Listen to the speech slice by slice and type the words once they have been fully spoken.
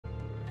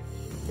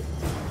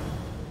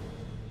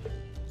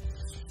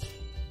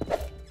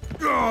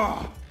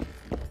Rabble.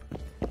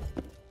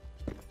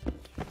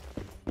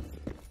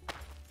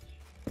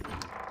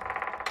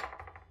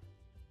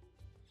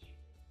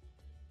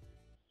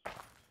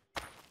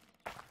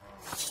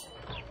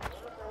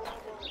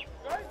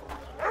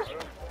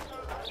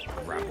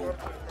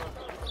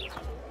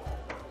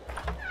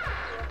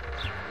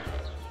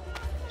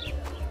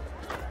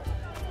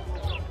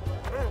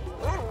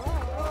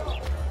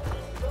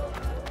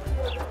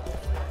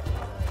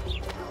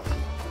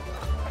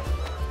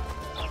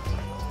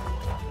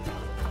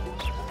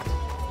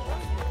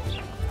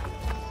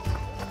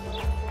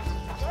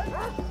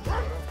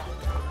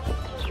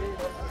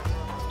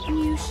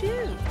 New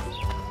shoes.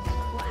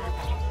 What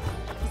happened?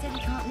 He said he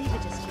can't leave her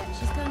just yet.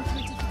 She's going through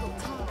a difficult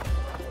time.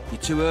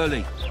 You're too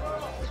early.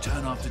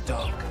 Return after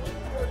dark.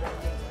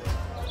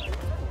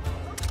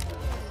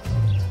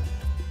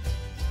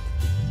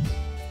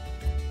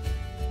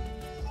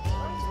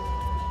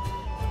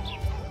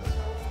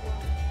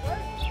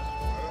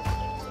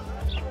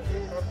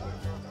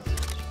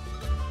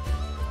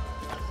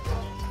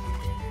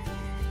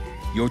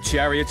 Your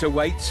chariot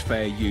awaits,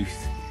 fair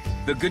youth.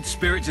 The good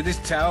spirits of this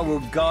tower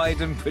will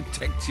guide and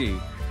protect you.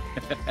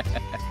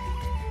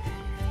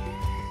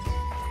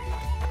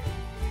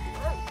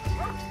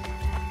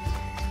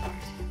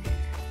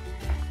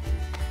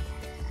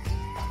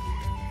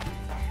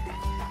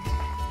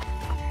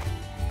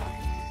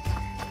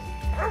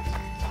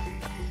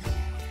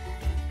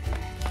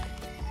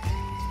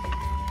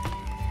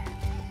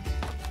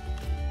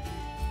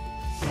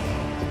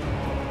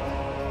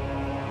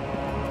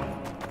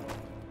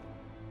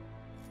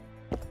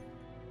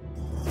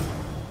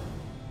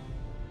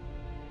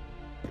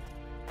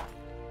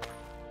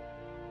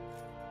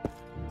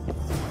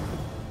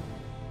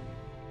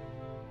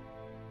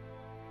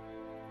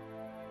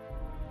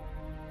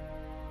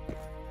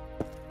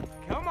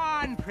 Come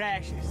on,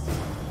 precious.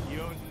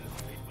 You'll love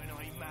it when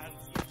I mount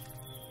you.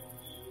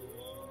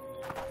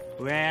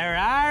 Where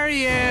are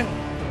you?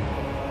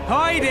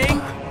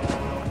 Hiding?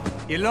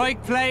 You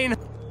like playing?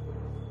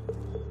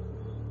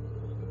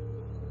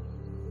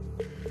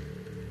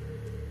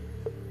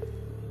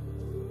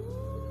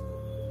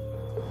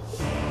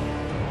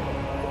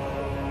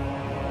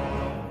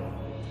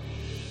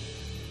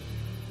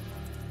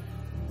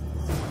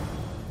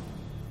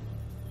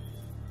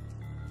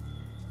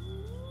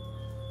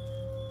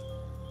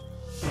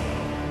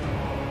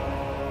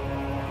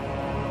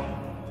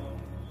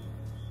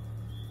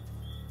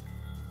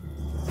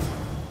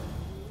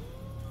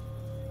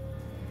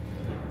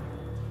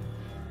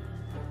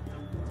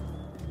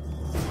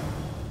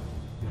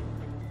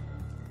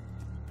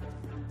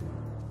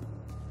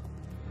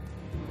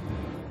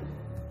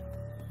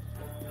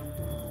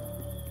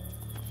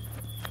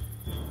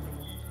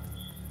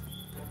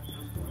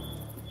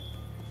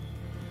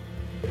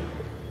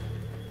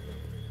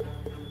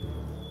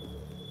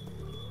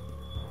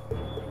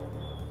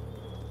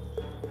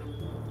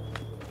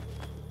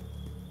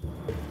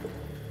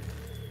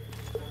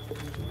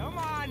 Come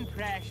on,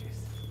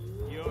 precious.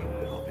 You'll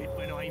love it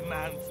when I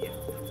mount you.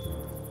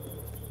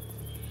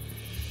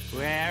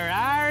 Where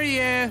are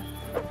you?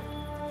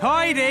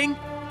 Hiding?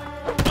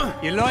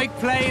 You like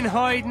playing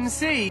hide and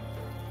seek?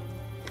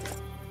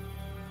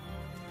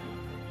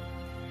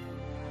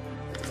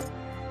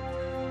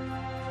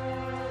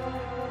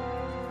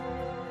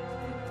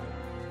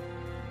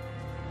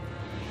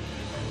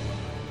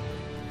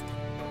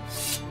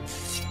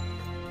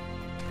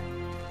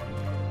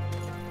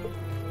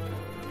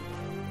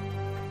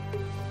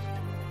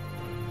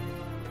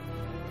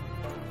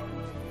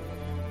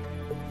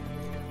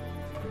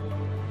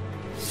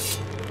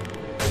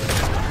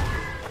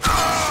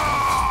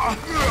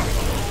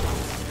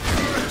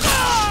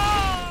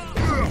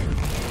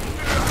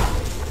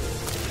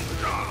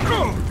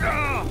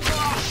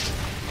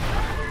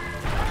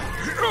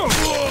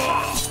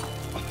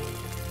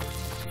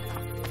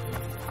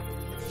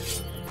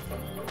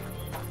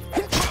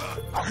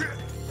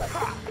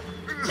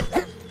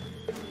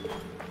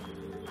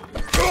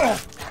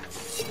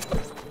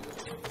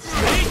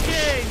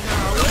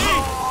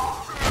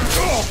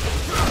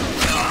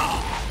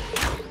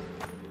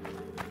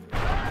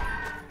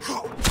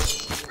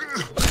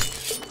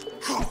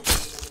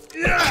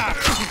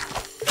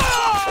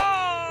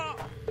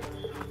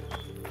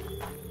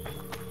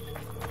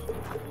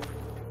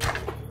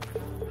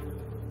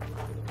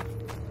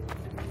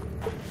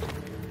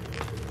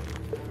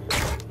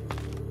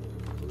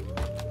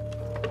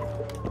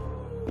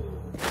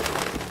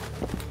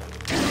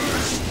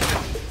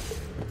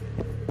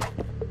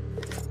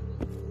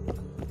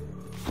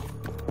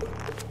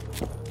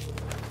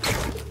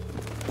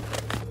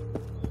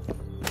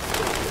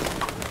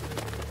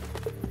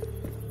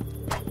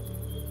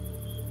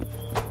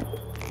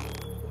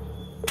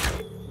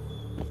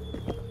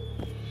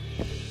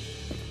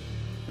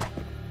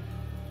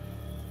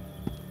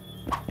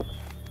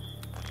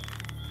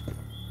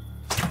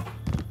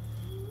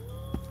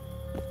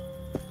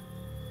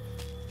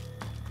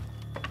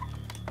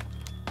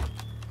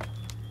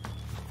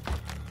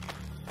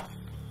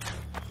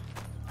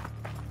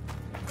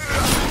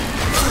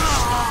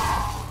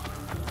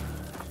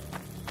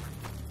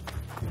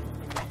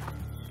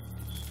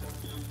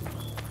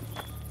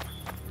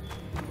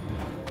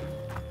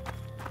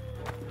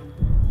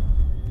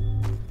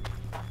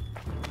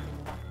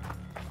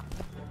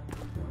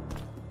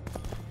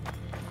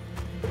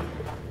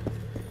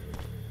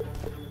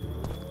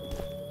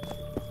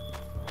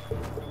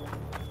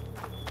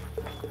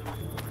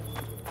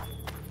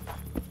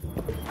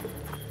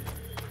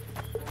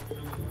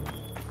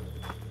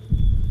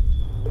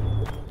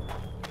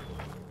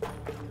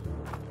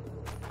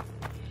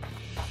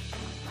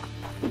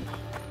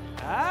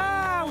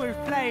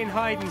 playing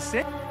hide and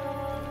seek.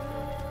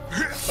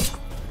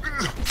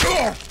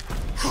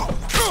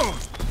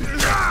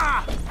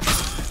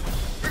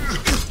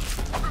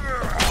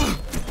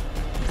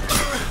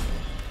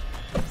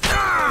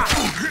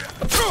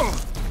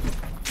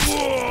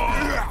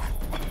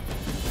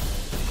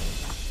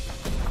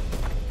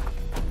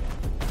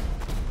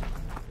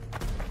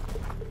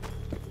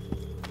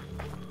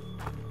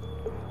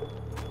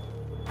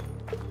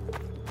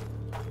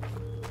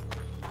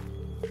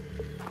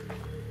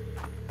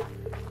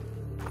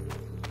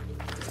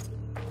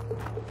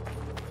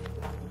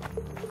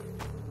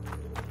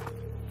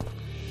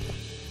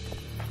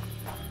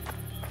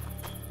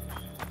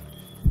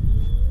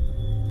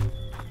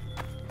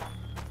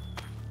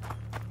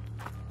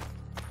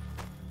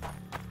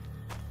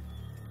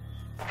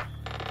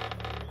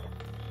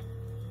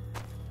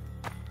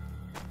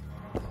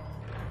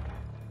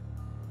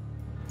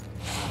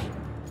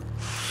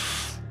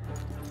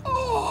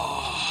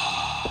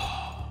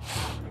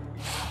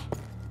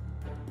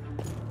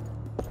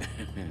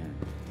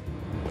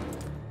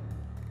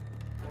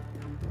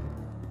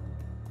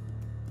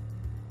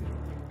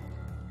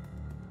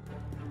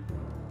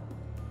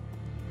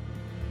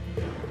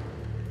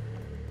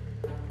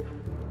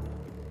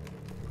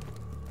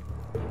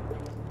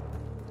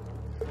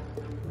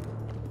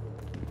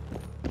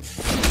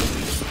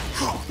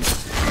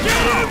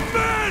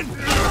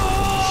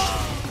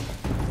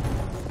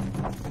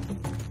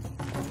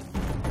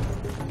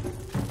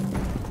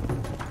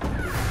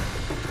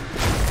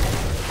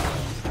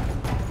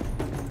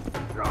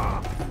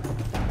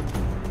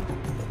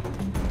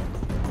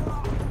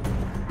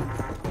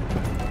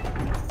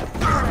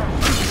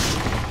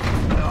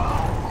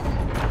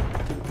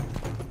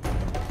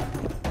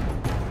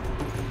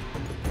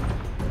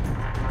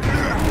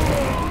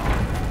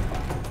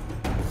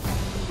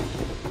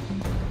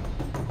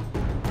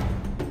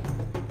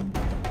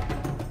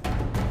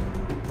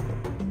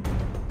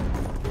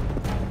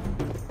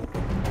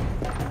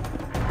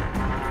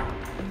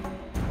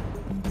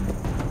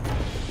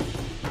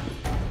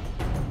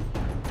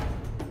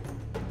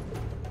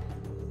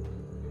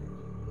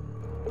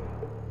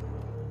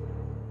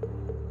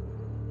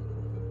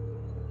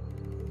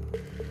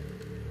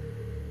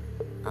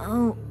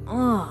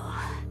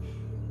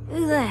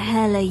 Who the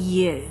hell are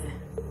you?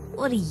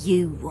 What do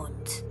you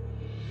want?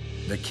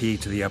 The key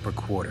to the upper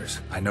quarters.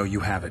 I know you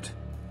have it.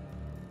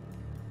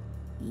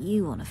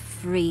 You want to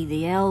free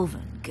the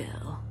elven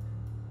girl.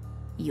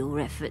 Your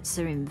efforts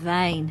are in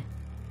vain.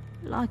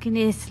 Like an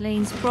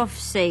Earthling's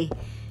prophecy,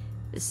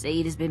 the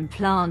seed has been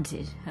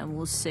planted and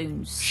will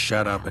soon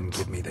Shut up and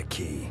give me the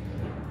key.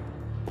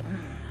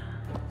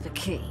 The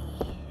key.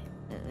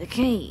 The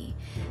key.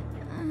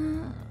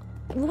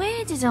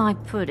 Where did I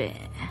put it?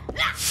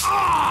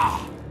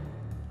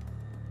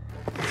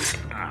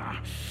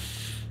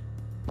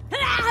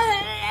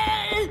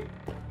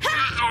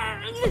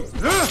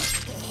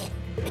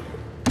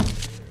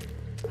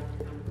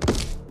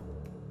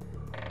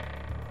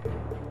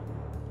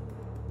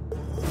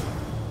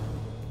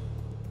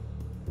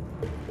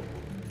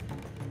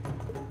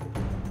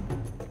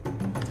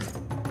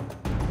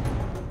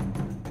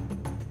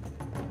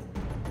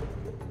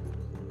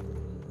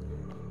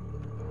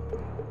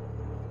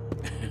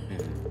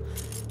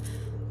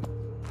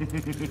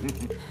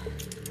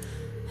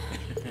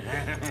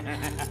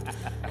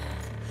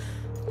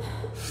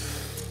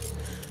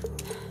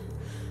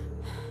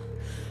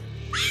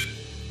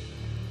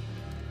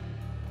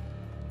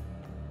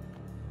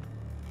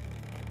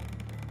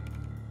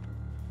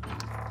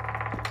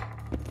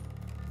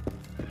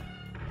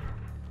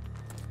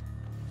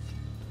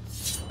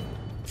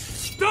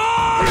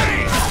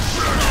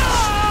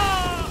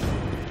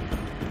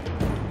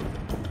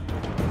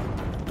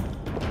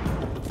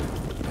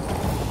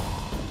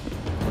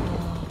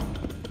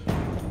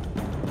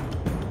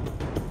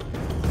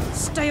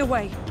 Stay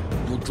away.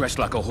 You're dressed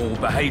like a whore,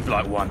 behave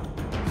like one.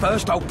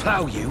 First I'll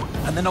plough you,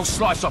 and then I'll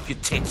slice off your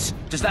tits.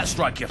 Does that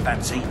strike your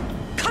fancy?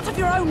 Cut off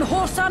your own,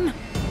 whoreson!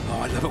 Oh,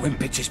 I love it when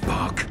bitches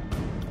bark.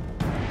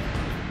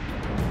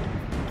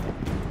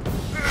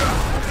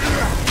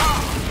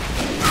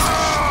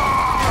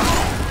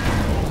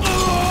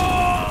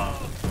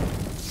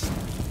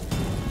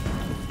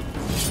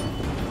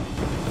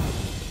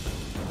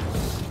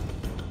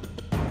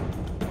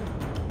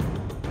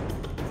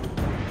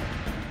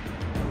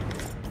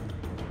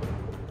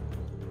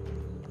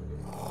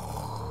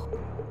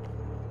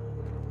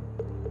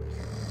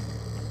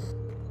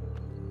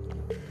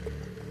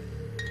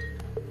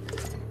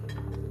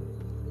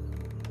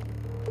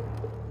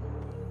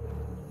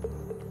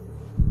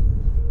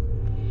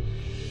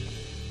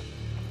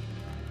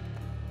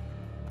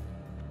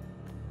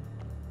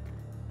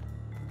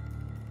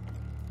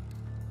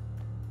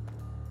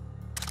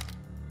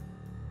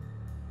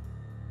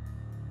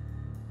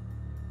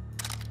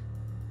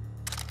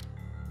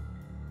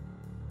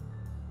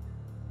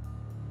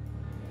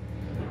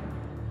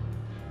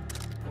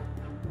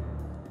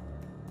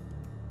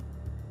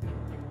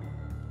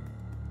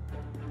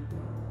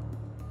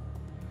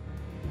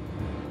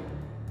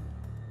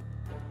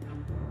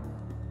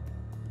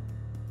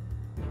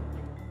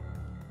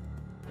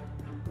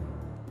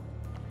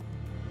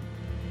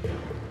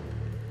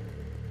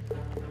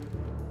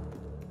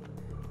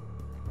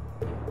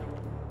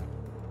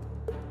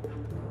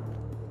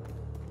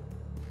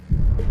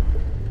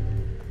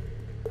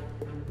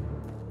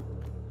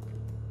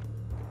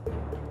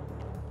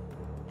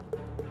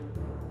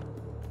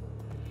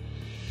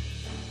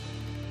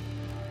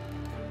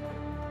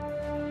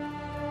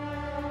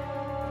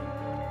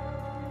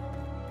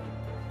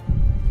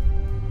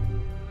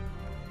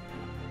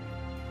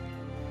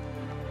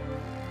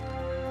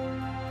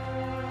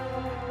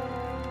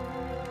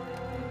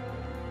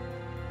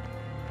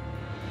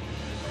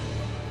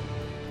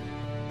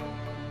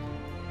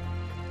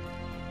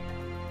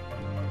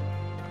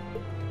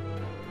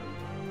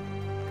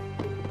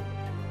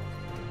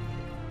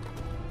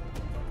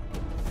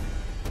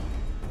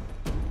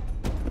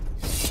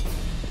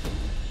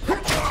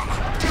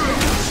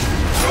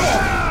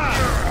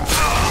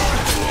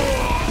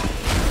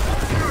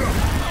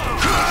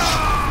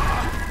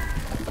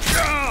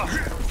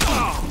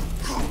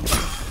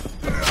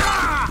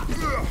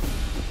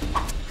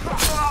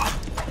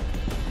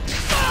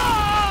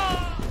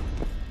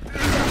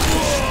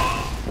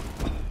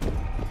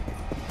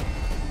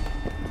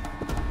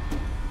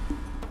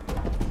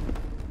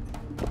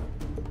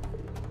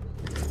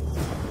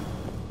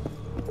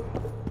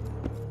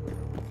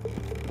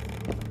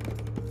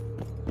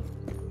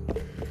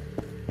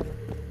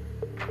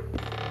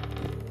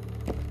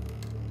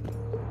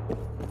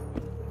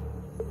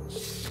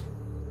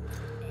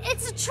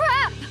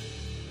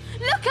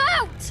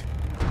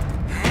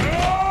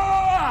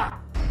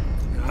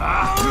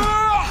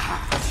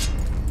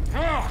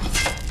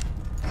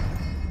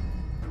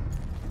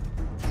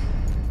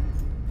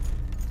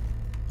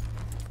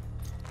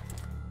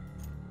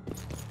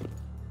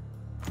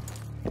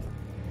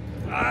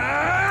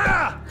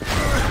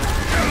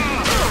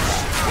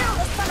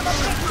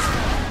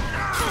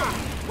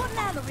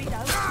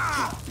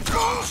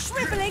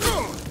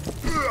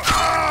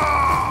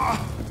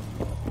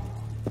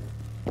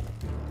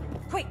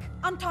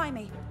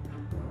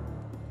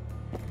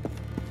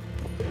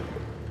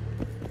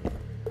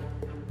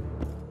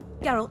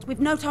 Geralt, we've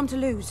no time to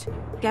lose.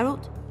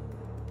 Geralt?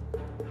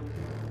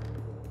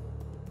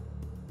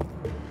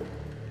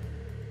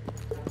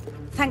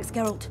 Thanks,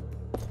 Geralt.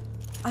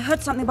 I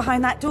heard something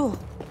behind that door.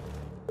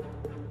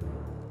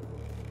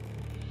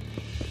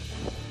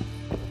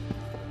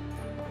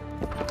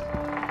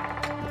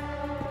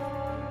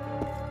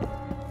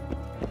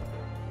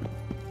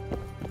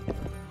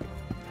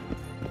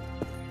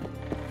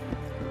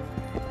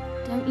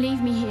 Don't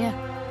leave me here.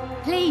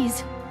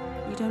 Please.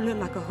 You don't look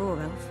like a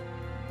whore elf.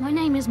 My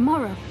name is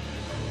Morrow.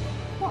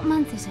 What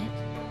month is it?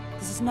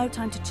 This is no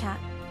time to chat.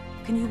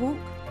 Can you walk?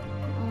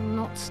 I'll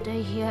not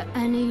stay here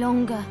any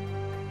longer.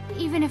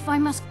 Even if I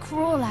must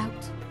crawl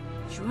out.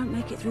 You won't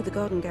make it through the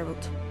garden,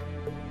 Geralt.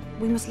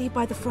 We must lead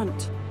by the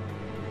front.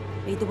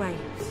 Lead the way.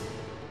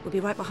 We'll be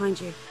right behind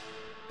you.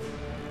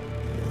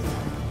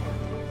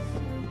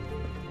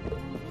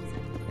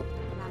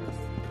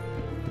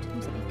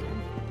 Tom's begun.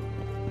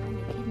 When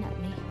they kidnapped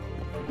me,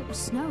 it was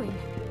snowing.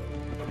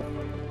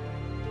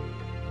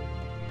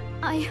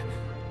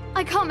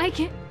 I can't make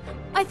it.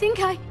 I think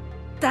I...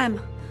 Damn!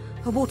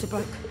 Her water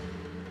broke.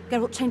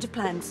 Geralt, change of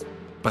plans.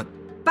 But...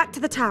 Back to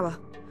the tower.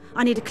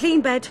 I need a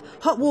clean bed,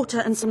 hot water,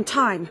 and some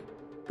time.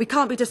 We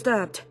can't be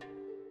disturbed.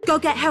 Go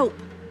get help!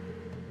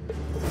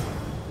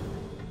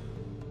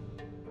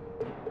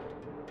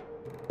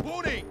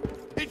 Warning!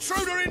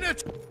 Intruder in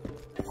it!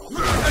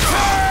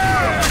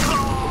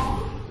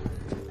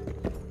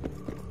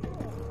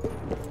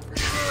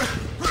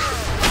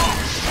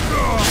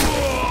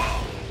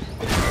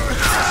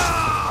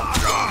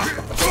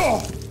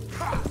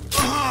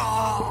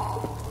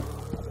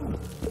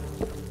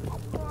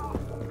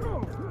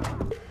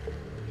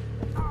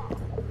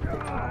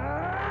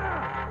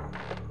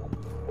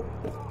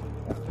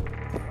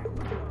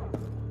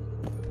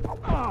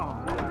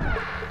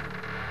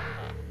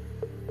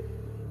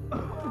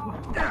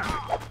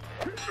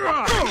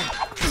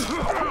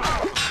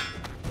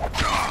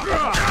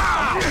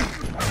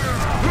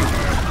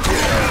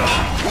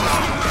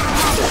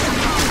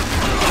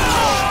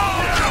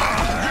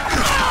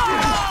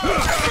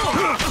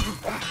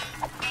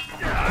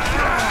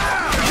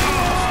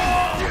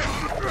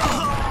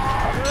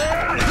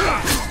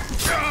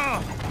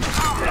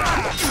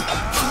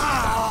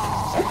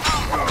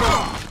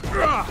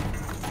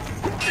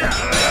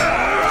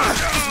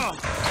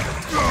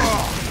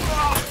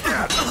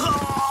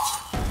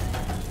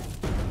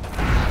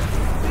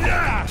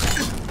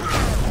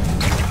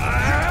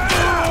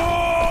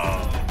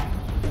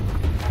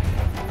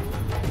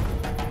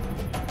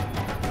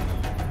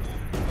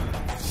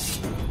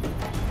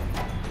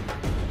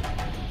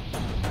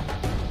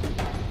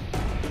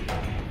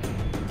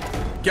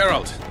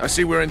 Geralt, I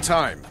see we're in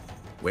time.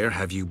 Where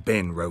have you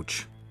been,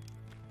 Roach?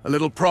 A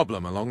little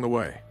problem along the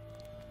way.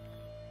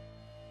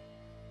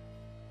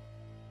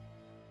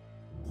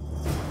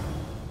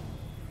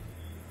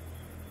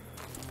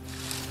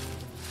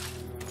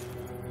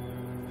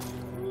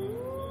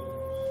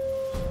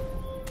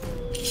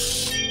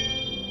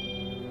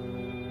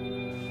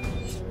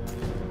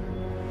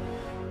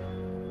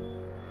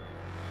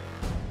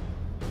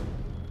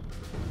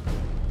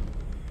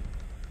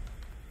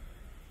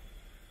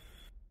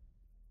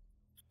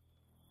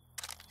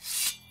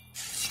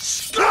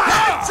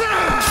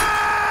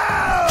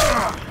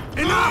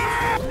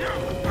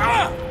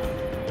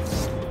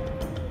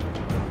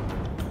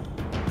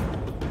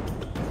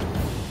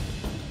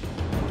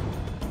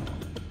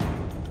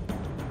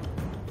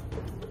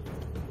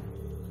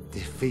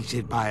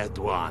 Defeated by a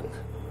Dwan.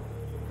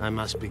 I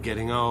must be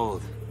getting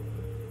old.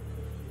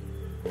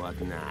 What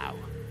now?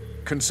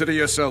 Consider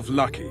yourself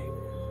lucky.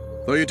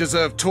 Though you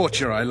deserve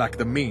torture, I lack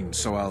the means,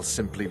 so I'll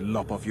simply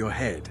lop off your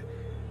head.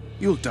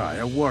 You'll die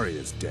a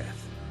warrior's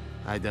death.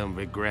 I don't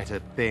regret a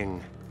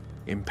thing.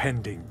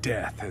 Impending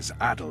death has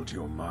addled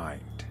your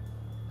mind.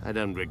 I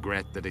don't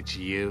regret that it's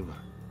you.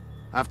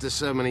 After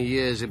so many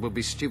years, it would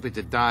be stupid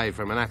to die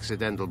from an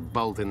accidental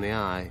bolt in the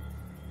eye.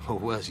 Or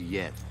worse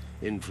yet,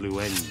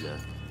 influenza.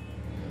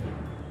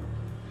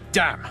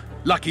 Damn!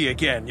 Lucky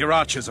again, your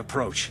archers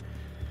approach.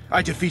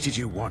 I defeated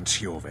you once,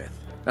 Yorvith,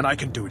 and I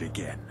can do it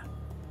again.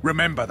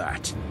 Remember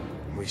that.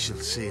 We shall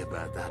see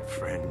about that,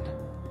 friend.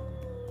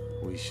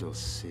 We shall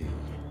see.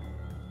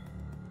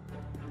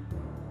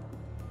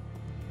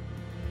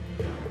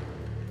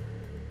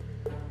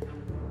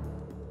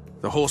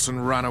 The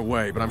Whoreson ran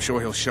away, but I'm sure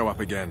he'll show up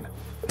again.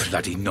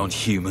 Bloody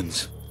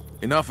non-humans.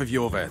 Enough of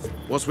Yorvith.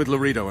 What's with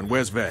Laredo and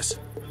where's Vess?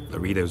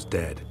 Laredo's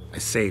dead. I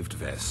saved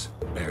Vess.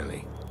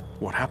 Barely.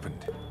 What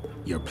happened?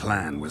 Your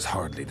plan was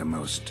hardly the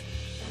most.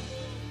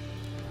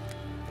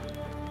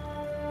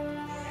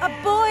 A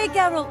boy,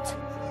 Geralt!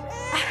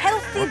 A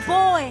healthy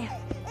boy!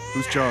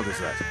 Whose child is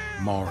that?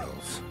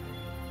 Morals.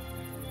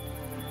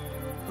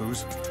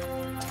 Whose?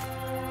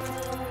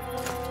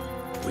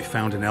 We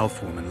found an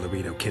elf woman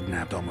Laredo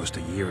kidnapped almost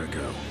a year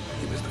ago.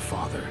 He was the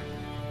father.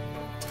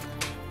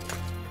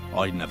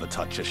 I'd never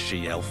touch a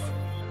she-elf.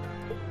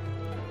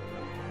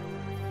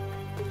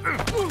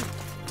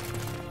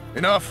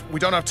 Enough! We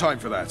don't have time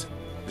for that.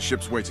 The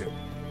ship's waiting.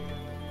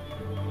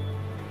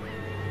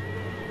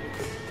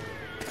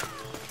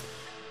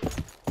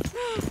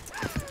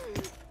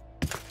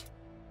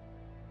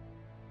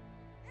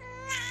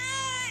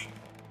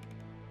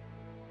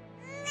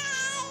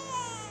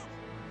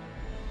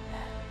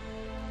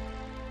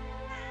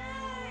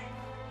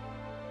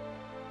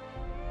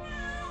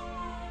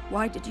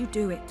 Why did you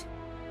do it?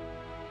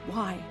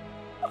 Why?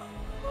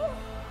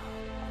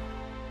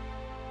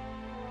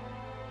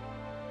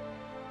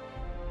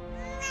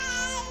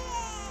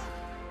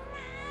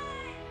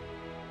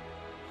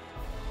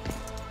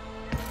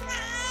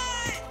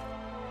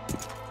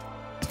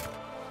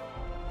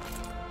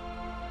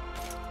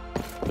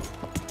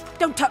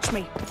 Don't touch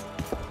me!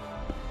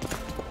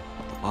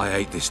 I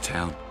hate this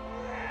town.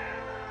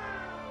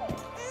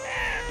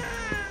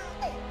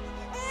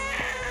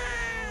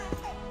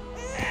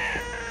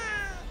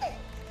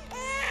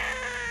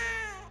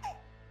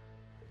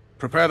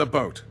 Prepare the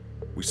boat.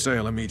 We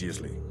sail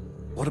immediately.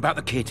 What about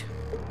the kid?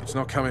 It's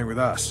not coming with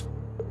us.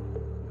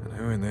 And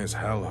who in this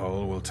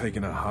hellhole will take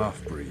in a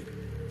half-breed?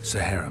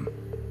 Saharim.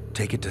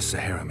 Take it to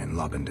Saharim in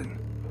Lobendon.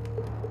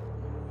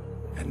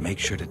 And make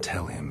sure to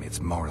tell him it's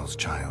Morrel's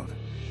child.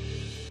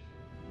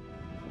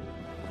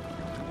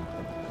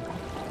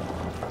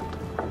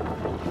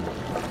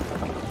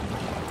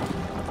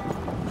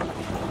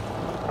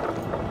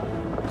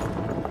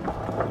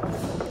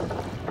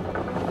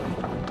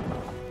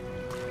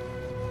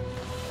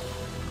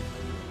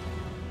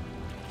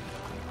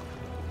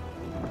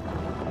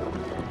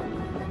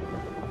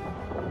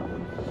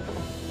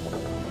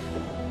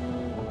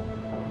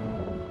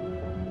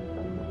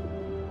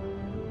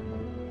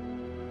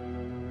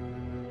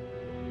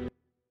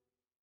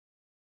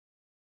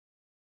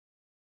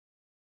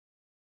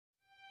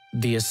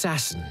 The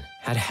assassin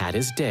had had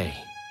his day.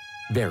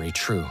 Very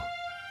true.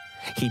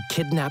 He'd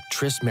kidnapped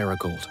Triss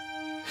Marigold.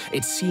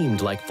 It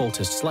seemed like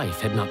Foltest's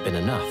life had not been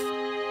enough.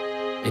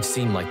 It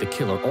seemed like the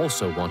killer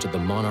also wanted the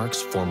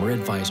monarch's former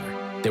advisor.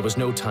 There was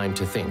no time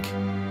to think.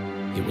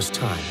 It was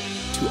time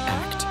to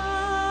act.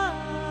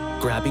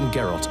 Grabbing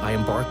Geralt, I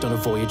embarked on a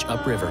voyage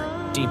upriver,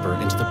 deeper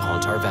into the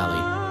Pontar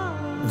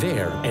Valley.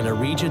 There, in a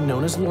region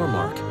known as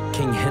Lormark,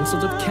 King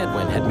Henselt of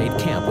Kedwen had made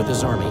camp with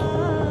his army.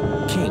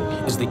 King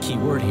is the key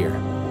word here,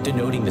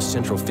 denoting the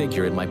central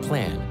figure in my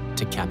plan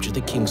to capture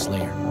the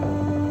Kingslayer.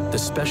 The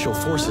special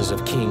forces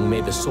of King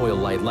made the soil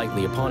lie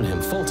lightly upon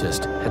him.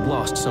 Foltest had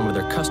lost some of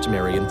their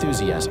customary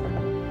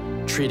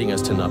enthusiasm, treating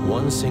us to not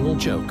one single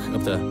joke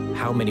of the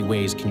how many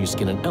ways can you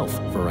skin an elf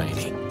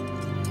variety.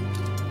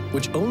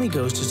 Which only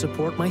goes to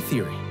support my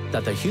theory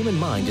that the human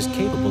mind is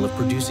capable of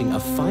producing a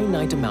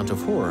finite amount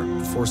of horror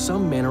before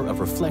some manner of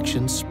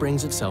reflection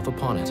springs itself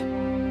upon it.